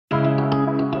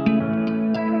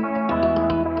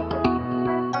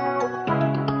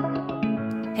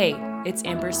It's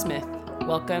Amber Smith.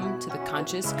 Welcome to the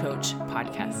Conscious Coach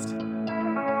Podcast.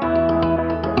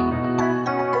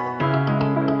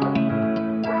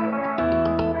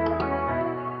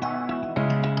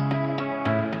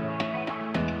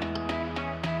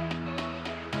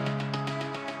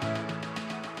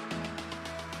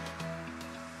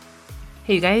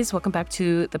 Hey you guys, welcome back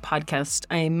to the podcast.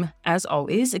 I'm, as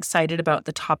always, excited about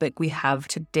the topic we have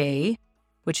today,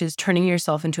 which is turning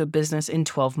yourself into a business in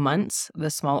 12 months, the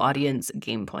small audience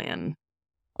game plan.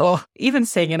 Oh, even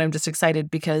saying it, I'm just excited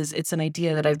because it's an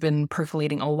idea that I've been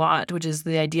percolating a lot, which is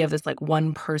the idea of this like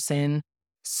one person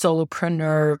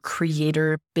solopreneur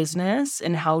creator business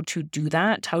and how to do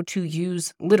that, how to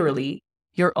use literally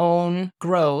your own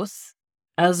growth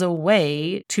as a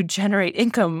way to generate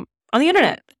income on the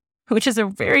internet, which is a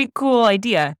very cool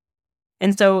idea.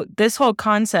 And so this whole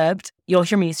concept, you'll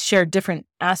hear me share different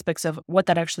aspects of what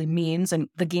that actually means and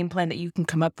the game plan that you can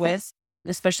come up with,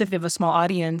 especially if you have a small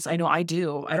audience. I know I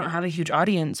do. I don't have a huge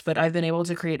audience, but I've been able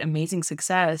to create amazing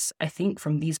success, I think,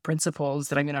 from these principles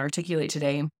that I'm going to articulate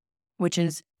today, which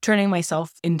is turning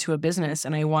myself into a business.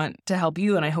 And I want to help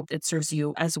you, and I hope it serves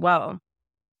you as well.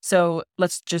 So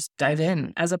let's just dive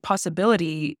in. As a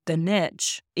possibility, the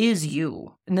niche is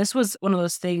you. And this was one of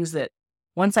those things that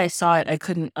once I saw it, I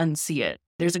couldn't unsee it.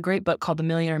 There's a great book called The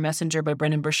Millionaire Messenger by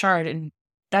Brendon Burchard. And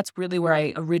that's really where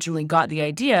I originally got the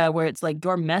idea, where it's like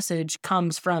your message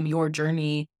comes from your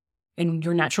journey and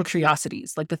your natural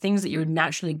curiosities, like the things that you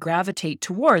naturally gravitate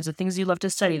towards, the things you love to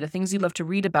study, the things you love to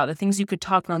read about, the things you could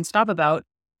talk nonstop about,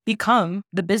 become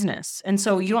the business. And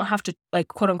so you don't have to like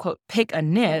quote unquote pick a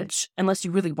niche unless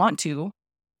you really want to.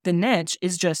 The niche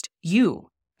is just you,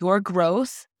 your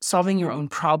growth, solving your own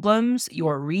problems,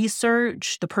 your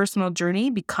research, the personal journey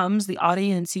becomes the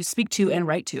audience you speak to and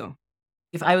write to.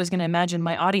 If I was going to imagine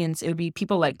my audience, it would be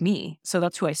people like me. So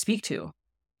that's who I speak to.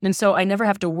 And so I never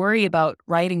have to worry about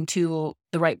writing to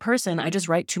the right person. I just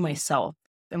write to myself.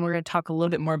 And we're going to talk a little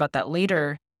bit more about that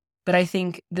later. But I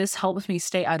think this helps me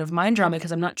stay out of mind drama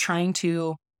because I'm not trying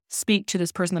to speak to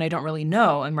this person that I don't really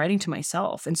know. I'm writing to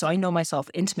myself. And so I know myself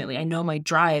intimately. I know my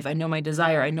drive. I know my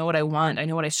desire. I know what I want. I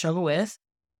know what I struggle with.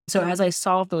 So as I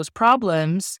solve those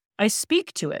problems, I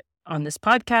speak to it on this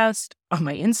podcast, on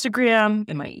my Instagram,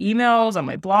 in my emails, on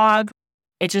my blog.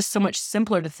 It's just so much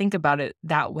simpler to think about it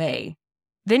that way.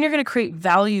 Then you're going to create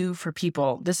value for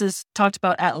people. This is talked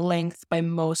about at length by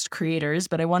most creators,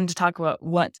 but I wanted to talk about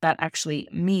what that actually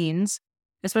means,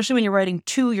 especially when you're writing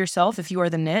to yourself. If you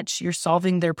are the niche, you're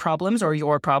solving their problems or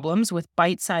your problems with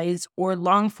bite-sized or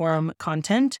long-form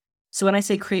content. So when I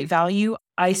say create value,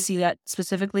 I see that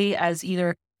specifically as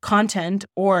either content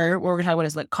or what we're going to talk about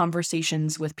is like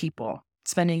conversations with people,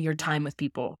 spending your time with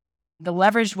people. The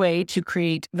leveraged way to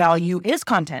create value is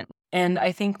content. And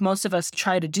I think most of us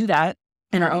try to do that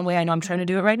in our own way. I know I'm trying to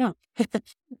do it right now.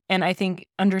 And I think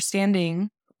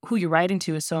understanding who you're writing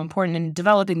to is so important, and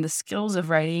developing the skills of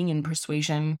writing and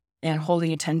persuasion and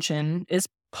holding attention is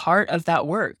part of that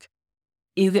work.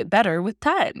 You get better with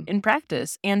time and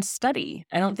practice and study.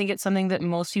 I don't think it's something that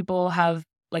most people have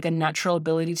like a natural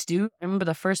ability to do. I remember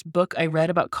the first book I read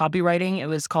about copywriting, it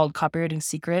was called Copywriting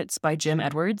Secrets by Jim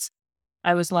Edwards.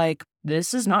 I was like,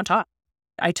 this is not taught.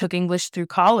 I took English through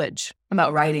college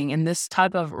about writing, and this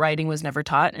type of writing was never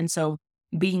taught. And so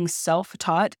being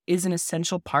self-taught is an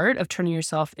essential part of turning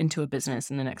yourself into a business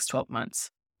in the next 12 months.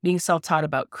 Being self-taught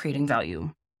about creating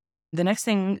value. The next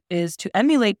thing is to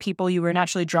emulate people you were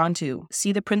naturally drawn to.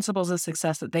 See the principles of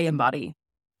success that they embody.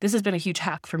 This has been a huge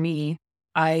hack for me.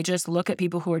 I just look at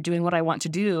people who are doing what I want to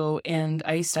do and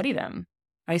I study them.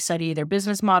 I study their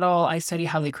business model. I study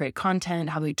how they create content,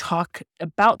 how they talk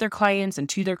about their clients and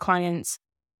to their clients.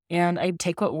 And I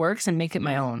take what works and make it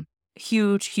my own.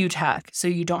 Huge, huge hack. So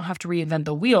you don't have to reinvent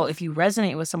the wheel. If you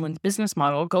resonate with someone's business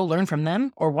model, go learn from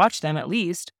them or watch them at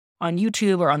least on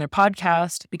YouTube or on their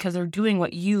podcast because they're doing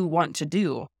what you want to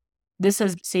do. This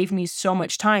has saved me so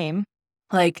much time.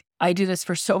 Like I do this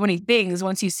for so many things.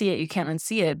 Once you see it, you can't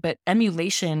unsee it. But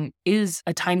emulation is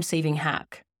a time-saving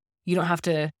hack. You don't have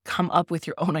to come up with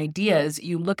your own ideas.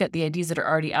 You look at the ideas that are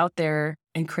already out there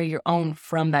and create your own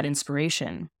from that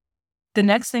inspiration. The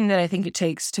next thing that I think it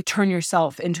takes to turn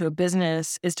yourself into a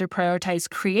business is to prioritize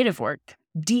creative work,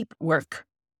 deep work.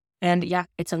 And yeah,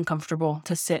 it's uncomfortable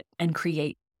to sit and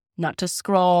create, not to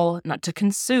scroll, not to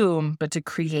consume, but to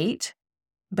create.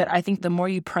 But I think the more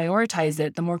you prioritize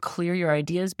it, the more clear your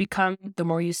ideas become, the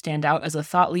more you stand out as a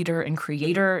thought leader and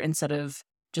creator instead of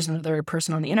just another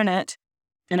person on the internet.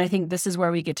 And I think this is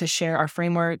where we get to share our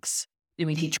frameworks.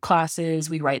 We teach classes,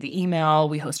 we write the email,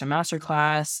 we host a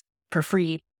masterclass for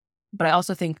free. But I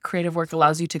also think creative work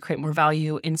allows you to create more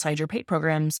value inside your paid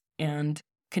programs and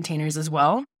containers as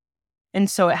well. And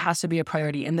so it has to be a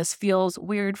priority. And this feels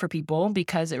weird for people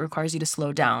because it requires you to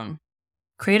slow down.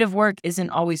 Creative work isn't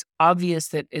always obvious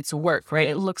that it's work, right?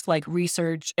 It looks like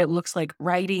research. It looks like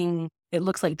writing. It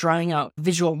looks like drawing out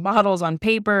visual models on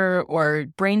paper or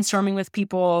brainstorming with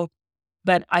people.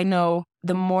 But I know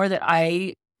the more that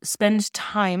I spend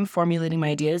time formulating my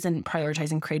ideas and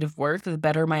prioritizing creative work, the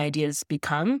better my ideas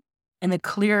become. And the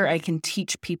clearer I can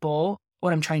teach people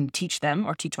what I'm trying to teach them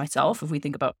or teach myself, if we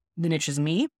think about the niche as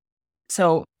me.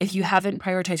 So if you haven't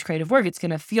prioritized creative work, it's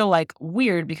going to feel like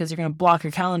weird because you're going to block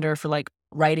your calendar for like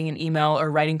writing an email or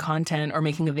writing content or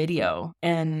making a video.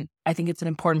 And I think it's an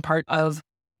important part of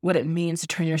what it means to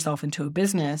turn yourself into a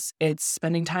business. It's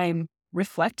spending time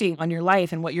reflecting on your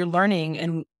life and what you're learning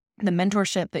and the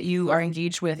mentorship that you are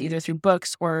engaged with, either through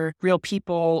books or real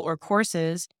people or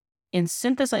courses, and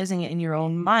synthesizing it in your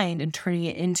own mind and turning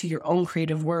it into your own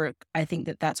creative work. I think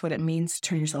that that's what it means to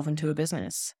turn yourself into a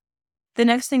business. The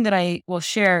next thing that I will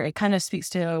share, it kind of speaks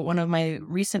to one of my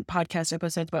recent podcast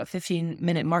episodes about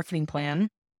 15-minute marketing plan,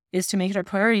 is to make it a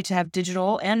priority to have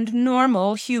digital and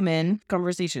normal human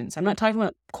conversations. I'm not talking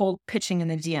about cold pitching in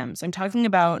the DMs. I'm talking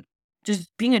about just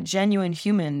being a genuine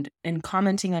human and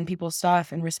commenting on people's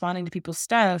stuff and responding to people's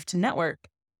stuff to network,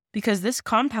 because this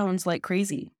compounds like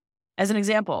crazy. As an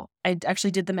example, I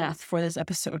actually did the math for this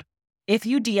episode. If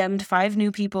you DM'd 5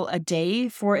 new people a day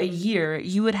for a year,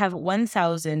 you would have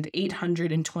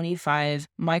 1,825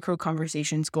 micro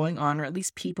conversations going on, or at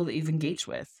least people that you've engaged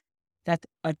with. That's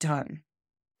a ton.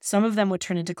 Some of them would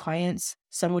turn into clients,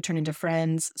 some would turn into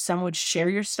friends, some would share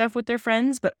your stuff with their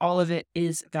friends, but all of it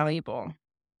is valuable.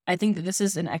 I think that this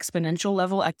is an exponential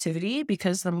level activity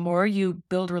because the more you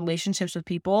build relationships with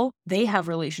people, they have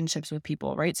relationships with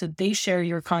people, right? So they share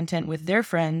your content with their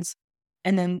friends,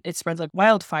 and then it spreads like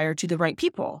wildfire to the right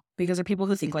people because they're people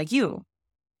who think like you.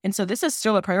 And so this is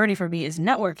still a priority for me, is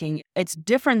networking. It's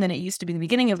different than it used to be in the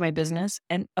beginning of my business.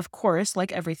 And of course,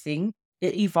 like everything,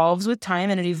 it evolves with time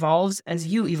and it evolves as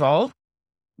you evolve.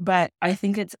 But I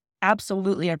think it's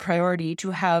absolutely a priority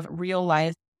to have real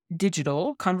life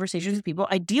digital conversations with people,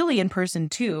 ideally in person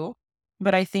too.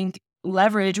 But I think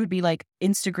leverage would be like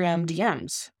Instagram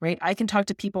DMs, right? I can talk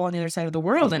to people on the other side of the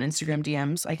world in Instagram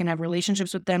DMs. I can have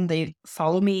relationships with them. They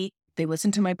follow me. They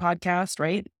listen to my podcast,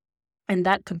 right? And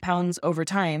that compounds over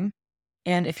time.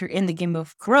 And if you're in the game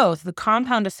of growth, the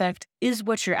compound effect is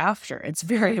what you're after. It's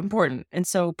very important. And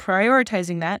so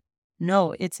prioritizing that,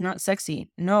 no, it's not sexy.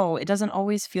 No, it doesn't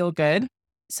always feel good.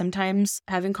 Sometimes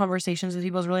having conversations with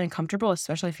people is really uncomfortable,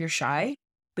 especially if you're shy,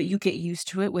 but you get used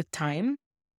to it with time.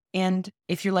 And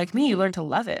if you're like me, you learn to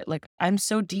love it. Like, I'm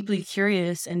so deeply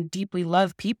curious and deeply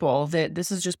love people that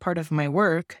this is just part of my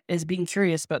work, is being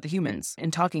curious about the humans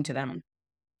and talking to them.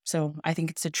 So I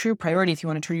think it's a true priority if you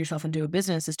want to turn yourself into a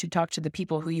business, is to talk to the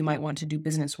people who you might want to do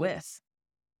business with.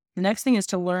 The next thing is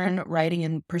to learn writing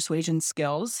and persuasion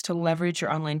skills to leverage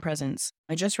your online presence.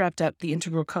 I just wrapped up the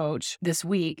Integral Coach this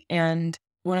week, and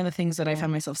one of the things that I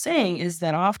found myself saying is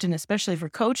that often, especially for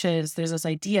coaches, there's this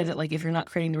idea that like if you're not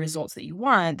creating the results that you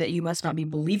want, that you must not be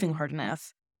believing hard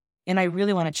enough. And I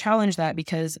really want to challenge that,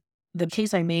 because the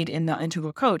case I made in the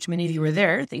Integral Coach, many of you were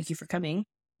there, thank you for coming,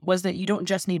 was that you don't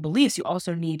just need beliefs, you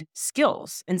also need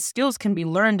skills. And skills can be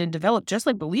learned and developed just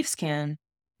like beliefs can,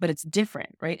 but it's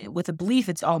different, right? With a belief,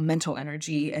 it's all mental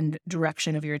energy and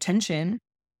direction of your attention.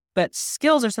 But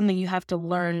skills are something you have to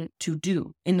learn to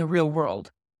do in the real world.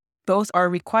 Both are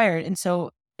required. And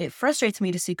so it frustrates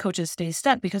me to see coaches stay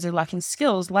stuck because they're lacking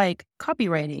skills like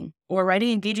copywriting or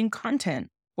writing engaging content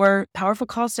or powerful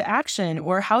calls to action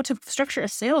or how to structure a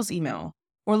sales email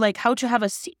or like how to have a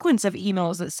sequence of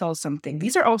emails that sell something.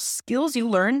 These are all skills you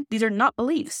learn. These are not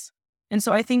beliefs. And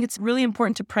so I think it's really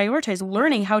important to prioritize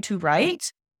learning how to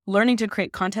write, learning to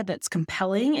create content that's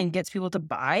compelling and gets people to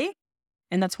buy.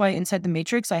 And that's why inside the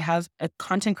Matrix, I have a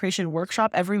content creation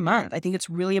workshop every month. I think it's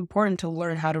really important to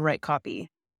learn how to write copy.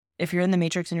 If you're in the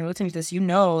Matrix and you're listening to this, you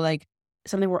know, like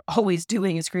something we're always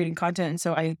doing is creating content. And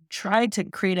so I tried to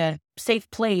create a safe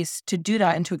place to do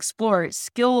that and to explore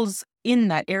skills in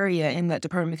that area, in that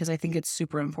department, because I think it's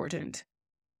super important.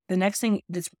 The next thing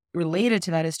that's related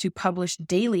to that is to publish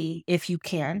daily if you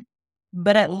can,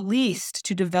 but at least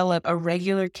to develop a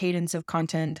regular cadence of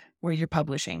content where you're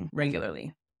publishing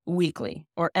regularly. Weekly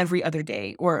or every other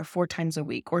day or 4 times a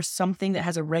week or something that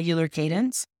has a regular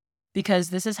cadence, because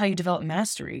this is how you develop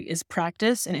mastery, is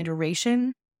practice and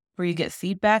iteration, where you get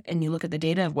feedback and you look at the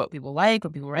data of what people like,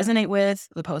 what people resonate with,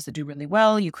 the posts that do really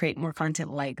well, you create more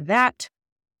content like that.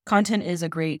 Content is a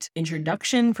great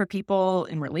introduction for people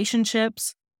in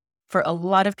relationships. For a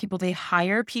lot of people, they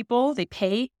hire people, they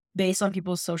pay based on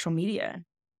people's social media.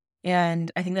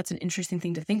 And I think that's an interesting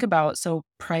thing to think about. So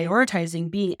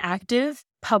prioritizing being active,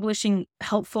 publishing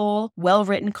helpful,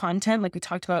 well-written content, like we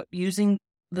talked about, using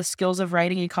the skills of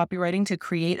writing and copywriting to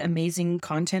create amazing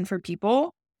content for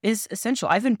people is essential.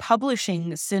 I've been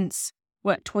publishing since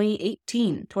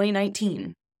 2018,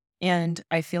 2019. And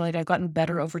I feel like I've gotten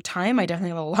better over time. I definitely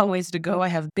have a long ways to go. I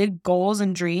have big goals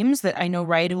and dreams that I know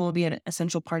writing will be an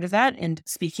essential part of that, and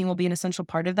speaking will be an essential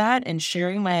part of that, and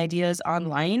sharing my ideas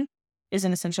online is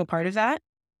an essential part of that.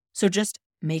 So just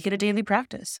make it a daily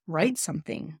practice. Write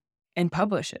something and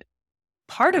publish it.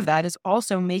 Part of that is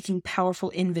also making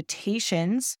powerful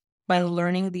invitations by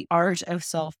learning the art of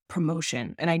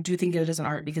self-promotion. And I do think it is an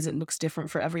art because it looks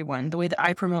different for everyone. The way that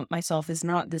I promote myself is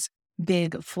not this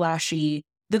big, flashy,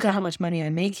 look at how much money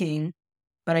I'm making,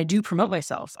 but I do promote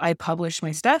myself. I publish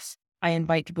my stuff. I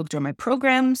invite people to join my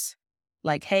programs.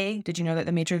 Like, hey, did you know that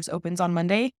The Matrix opens on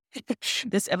Monday?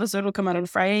 This episode will come out on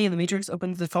Friday. The Matrix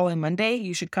opens the following Monday.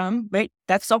 You should come, right?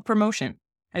 That's self-promotion.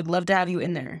 I'd love to have you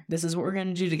in there. This is what we're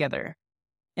going to do together.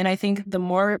 And I think the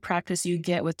more practice you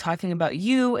get with talking about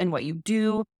you and what you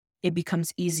do, it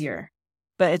becomes easier.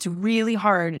 But it's really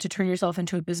hard to turn yourself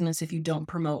into a business if you don't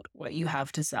promote what you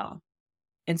have to sell.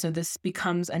 And so this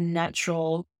becomes a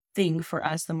natural thing for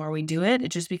us the more we do it. It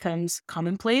just becomes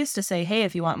commonplace to say, hey,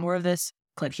 if you want more of this,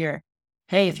 click here.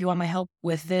 Hey, if you want my help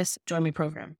with this, join my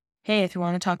program. Hey, if you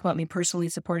want to talk about me personally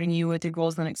supporting you with your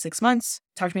goals in the next 6 months,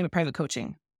 talk to me about private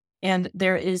coaching. And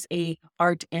there is a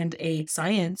art and a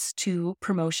science to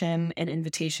promotion and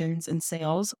invitations and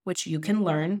sales, which you can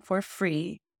learn for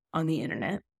free on the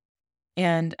internet.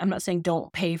 And I'm not saying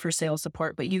don't pay for sales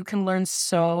support, but you can learn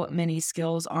so many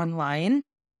skills online.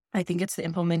 I think it's the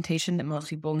implementation that most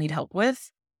people need help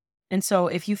with. And so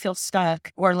if you feel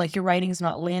stuck or like your writing's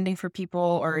not landing for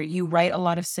people, or you write a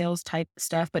lot of sales type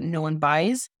stuff, but no one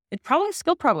buys, it's probably a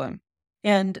skill problem.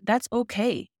 And that's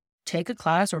okay. Take a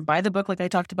class or buy the book like I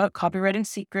talked about, Copywriting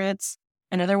Secrets.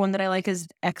 Another one that I like is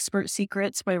Expert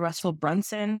Secrets by Russell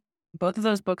Brunson. Both of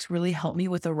those books really helped me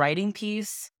with the writing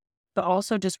piece, but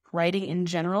also just writing in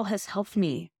general has helped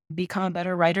me become a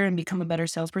better writer and become a better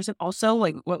salesperson. Also,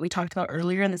 like what we talked about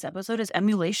earlier in this episode is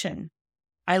emulation.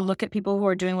 I look at people who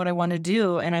are doing what I want to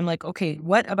do and I'm like, okay,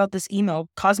 what about this email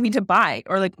caused me to buy?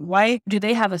 Or like, why do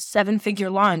they have a 7-figure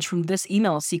launch from this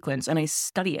email sequence? And I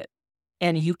study it,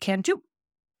 and you can too.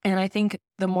 And I think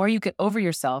the more you get over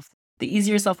yourself, the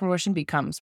easier self-promotion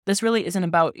becomes. This really isn't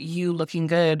about you looking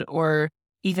good or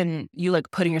even you like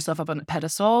putting yourself up on a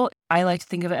pedestal. I like to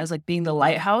think of it as like being the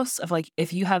lighthouse of like,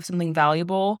 if you have something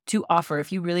valuable to offer,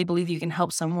 if you really believe you can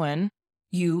help someone,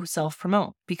 you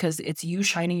self-promote because it's you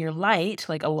shining your light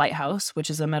like a lighthouse, which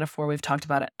is a metaphor we've talked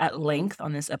about at length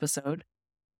on this episode.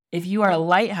 If you are a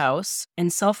lighthouse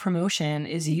and self-promotion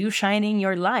is you shining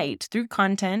your light through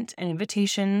content and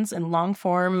invitations and long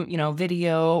form,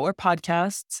 video or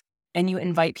podcasts, and you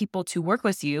invite people to work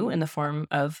with you in the form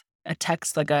of a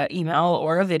text, like an email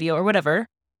or a video or whatever,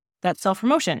 that's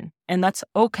self-promotion. And that's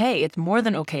okay. It's more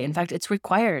than okay. In fact, it's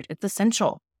required. It's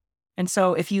essential. And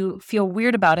so if you feel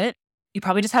weird about it, you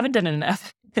probably just haven't done it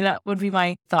enough. And that would be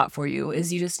my thought for you,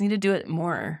 is you just need to do it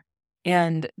more.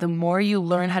 And the more you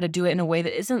learn how to do it in a way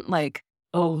that isn't like,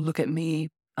 oh, look at me,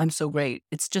 I'm so great.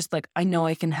 It's just like, I know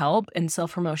I can help. And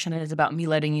self-promotion is about me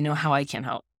letting you know how I can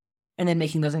help and then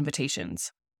making those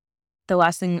invitations. The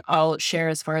last thing I'll share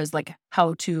as far as like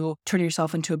how to turn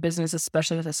yourself into a business,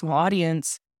 especially with a small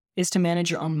audience, is to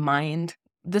manage your own mind.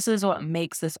 This is what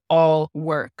makes this all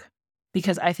work,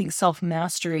 because I think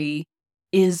self-mastery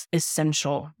is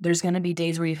essential. There's going to be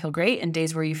days where you feel great and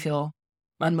days where you feel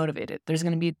unmotivated. There's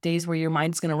going to be days where your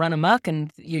mind's going to run amok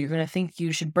and you're going to think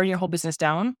you should burn your whole business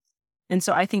down. And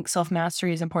so I think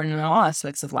self-mastery is important in all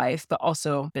aspects of life, but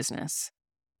also business.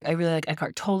 I really like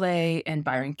Eckhart Tolle and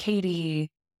Byron Katie,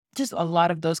 just a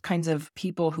lot of those kinds of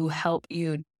people who help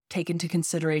you take into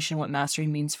consideration what mastery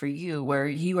means for you, where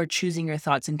you are choosing your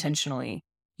thoughts intentionally.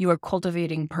 You are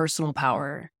cultivating personal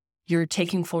power. You're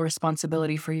taking full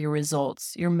responsibility for your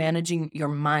results. You're managing your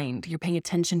mind. You're paying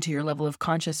attention to your level of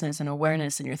consciousness and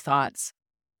awareness in your thoughts.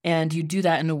 And you do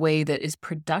that in a way that is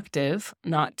productive,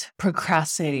 not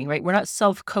procrastinating, right? We're not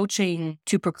self-coaching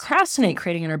to procrastinate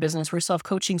creating in our business. We're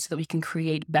self-coaching so that we can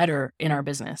create better in our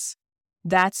business.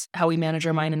 That's how we manage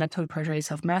our mind, and that's how we prioritize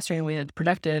self-mastery in a way that's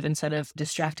productive instead of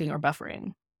distracting or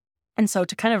buffering. And so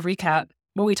to kind of recap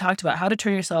what we talked about, how to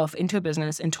turn yourself into a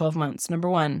business in 12 months. Number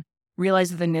one,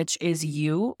 realize that the niche is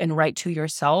you and write to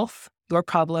yourself, your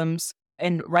problems,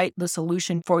 and write the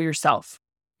solution for yourself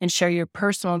and share your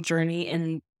personal journey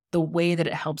in the way that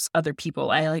it helps other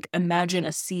people. I imagine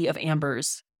a sea of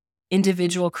ambers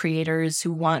individual creators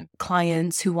who want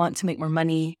clients, who want to make more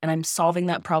money, and I'm solving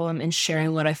that problem and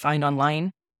sharing what I find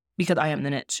online because I am the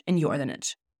niche and you are the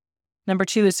niche. Number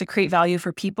 2 is to create value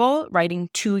for people, writing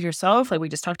to yourself, like we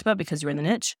just talked about, because you're in the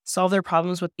niche. Solve their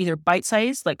problems with either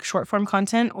bite-sized, like short-form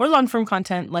content, or long-form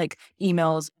content, like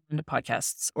emails and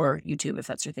podcasts or YouTube, if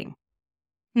that's your thing.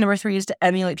 Number 3 is to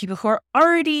emulate people who are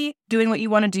already doing what you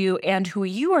want to do and who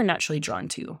you are naturally drawn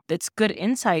to. It's good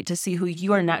insight to see who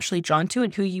you are naturally drawn to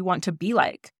and who you want to be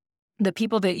like. The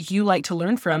people that you like to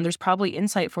learn from, there's probably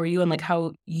insight for you and like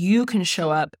how you can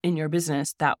show up in your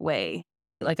business that way.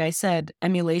 Like I said,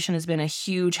 emulation has been a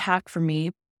huge hack for me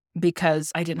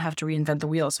because I didn't have to reinvent the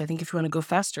wheel. So I think if you want to go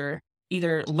faster,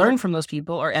 either learn from those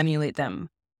people or emulate them.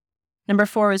 Number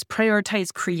 4 is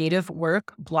prioritize creative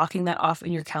work. Blocking that off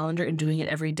in your calendar and doing it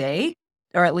every day,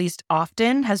 or at least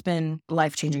often, has been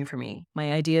life-changing for me.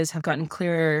 My ideas have gotten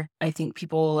clearer. I think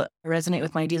people resonate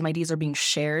with my ideas. My ideas are being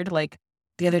shared. Like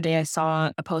the other day I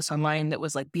saw a post online that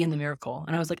was like, be in the miracle.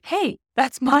 And I was like, hey,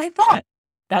 that's my thought.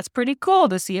 That's pretty cool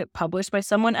to see it published by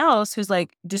someone else who's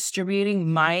like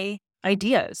distributing my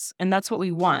ideas. And that's what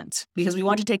we want, because we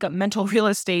want to take up mental real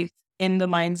estate in the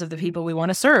minds of the people we want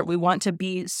to serve. We want to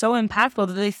be so impactful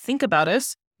that they think about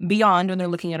us beyond when they're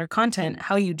looking at our content.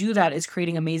 How you do that is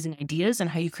creating amazing ideas, and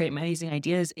how you create amazing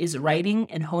ideas is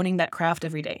writing and honing that craft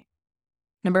every day.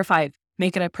 Number 5,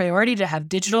 make it a priority to have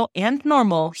digital and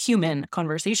normal human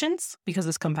conversations, because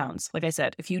this compounds. Like I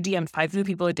said, if you DM'd 5 new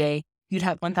people a day, you'd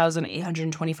have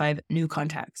 1,825 new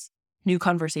contacts, new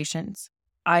conversations.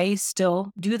 I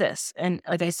still do this. And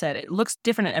like I said, it looks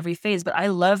different at every phase, but I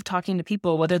love talking to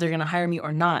people, whether they're going to hire me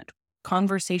or not.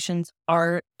 Conversations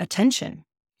are attention,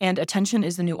 and attention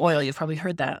is the new oil. You've probably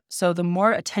heard that. So the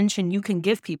more attention you can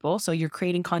give people, so you're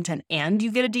creating content and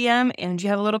you get a DM and you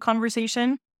have a little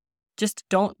conversation, just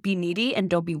don't be needy and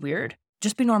don't be weird.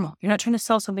 Just be normal. You're not trying to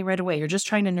sell something right away. You're just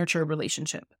trying to nurture a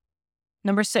relationship.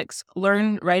 Number 6,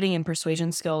 learn writing and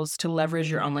persuasion skills to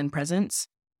leverage your online presence.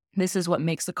 This is what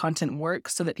makes the content work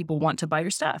so that people want to buy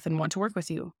your stuff and want to work with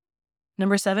you.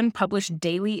 Number 7, publish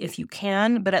daily if you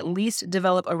can, but at least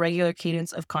develop a regular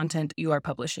cadence of content you are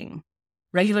publishing.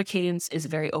 Regular cadence is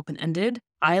very open-ended.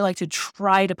 I like to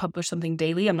try to publish something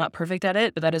daily. I'm not perfect at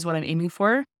it, but that is what I'm aiming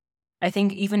for. I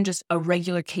think even just a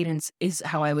regular cadence is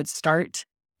how I would start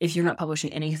if you're not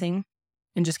publishing anything.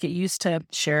 And just get used to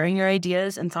sharing your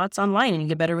ideas and thoughts online, and you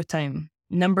get better with time.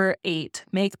 Number 8,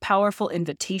 make powerful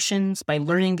invitations by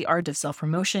learning the art of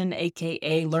self-promotion,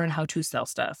 aka learn how to sell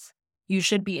stuff. You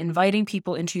should be inviting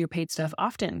people into your paid stuff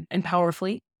often and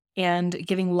powerfully, and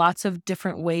giving lots of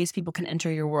different ways people can enter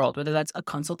your world, whether that's a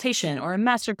consultation or a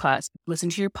masterclass, listen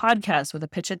to your podcast with a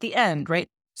pitch at the end, right?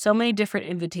 So many different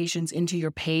invitations into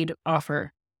your paid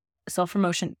offer.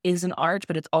 Self-promotion is an art,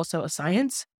 but it's also a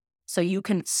science. So you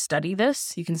can study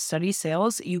this, you can study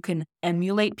sales, you can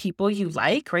emulate people you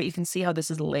like, right? You can see how this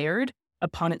is layered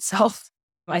upon itself.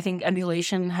 I think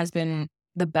emulation has been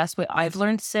the best way I've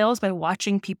learned sales, by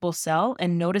watching people sell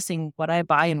and noticing what I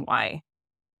buy and why.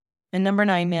 And number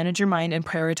 9, manage your mind and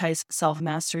prioritize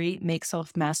self-mastery. Make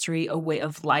self-mastery a way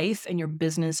of life, and your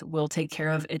business will take care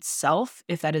of itself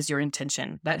if that is your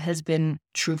intention. That has been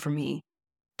true for me.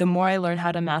 The more I learn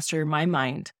how to master my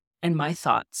mind and my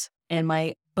thoughts and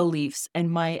my beliefs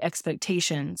and my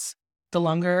expectations, the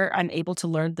longer I'm able to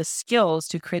learn the skills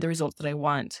to create the results that I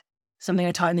want. Something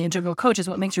I taught in the Integral Coach is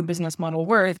what makes your business model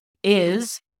work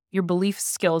is your belief,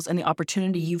 skills, and the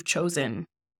opportunity you've chosen.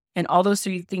 And all those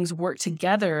 3 things work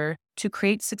together to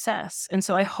create success. And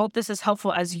so I hope this is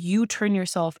helpful as you turn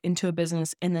yourself into a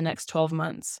business in the next 12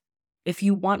 months. If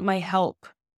you want my help,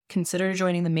 consider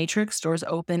joining the Matrix. Doors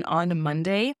open on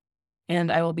Monday.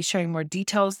 And I will be sharing more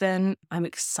details then. I'm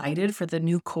excited for the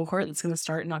new cohort that's going to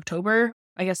start in October.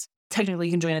 I guess technically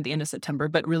you can join at the end of September,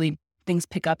 but really things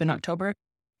pick up in October.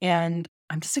 And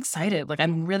I'm just excited. Like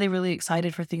I'm really, really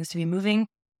excited for things to be moving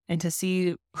and to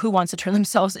see who wants to turn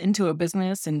themselves into a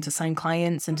business and to sign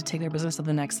clients and to take their business to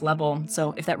the next level.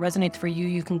 So if that resonates for you,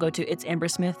 you can go to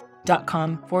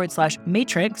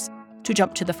itsambersmith.com/matrix to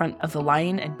jump to the front of the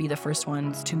line and be the first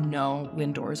ones to know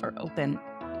when doors are open.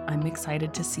 I'm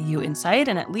excited to see you inside,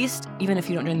 and at least, even if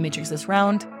you don't join the Matrix this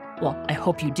round, well, I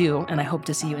hope you do, and I hope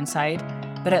to see you inside,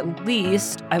 but at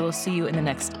least I will see you in the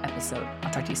next episode. I'll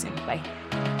talk to you soon. Bye.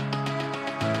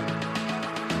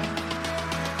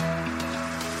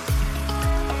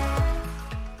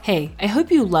 Hey, I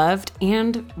hope you loved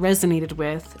and resonated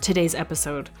with today's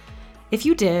episode. If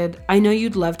you did, I know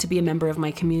you'd love to be a member of my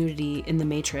community in the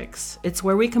Matrix. It's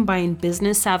where we combine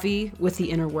business savvy with the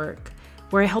inner work,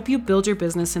 where I help you build your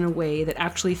business in a way that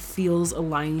actually feels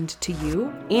aligned to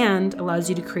you and allows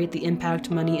you to create the impact,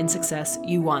 money, and success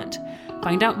you want.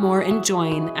 Find out more and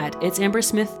join at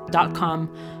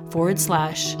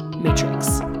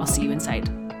itsambersmith.com/matrix. I'll see you inside.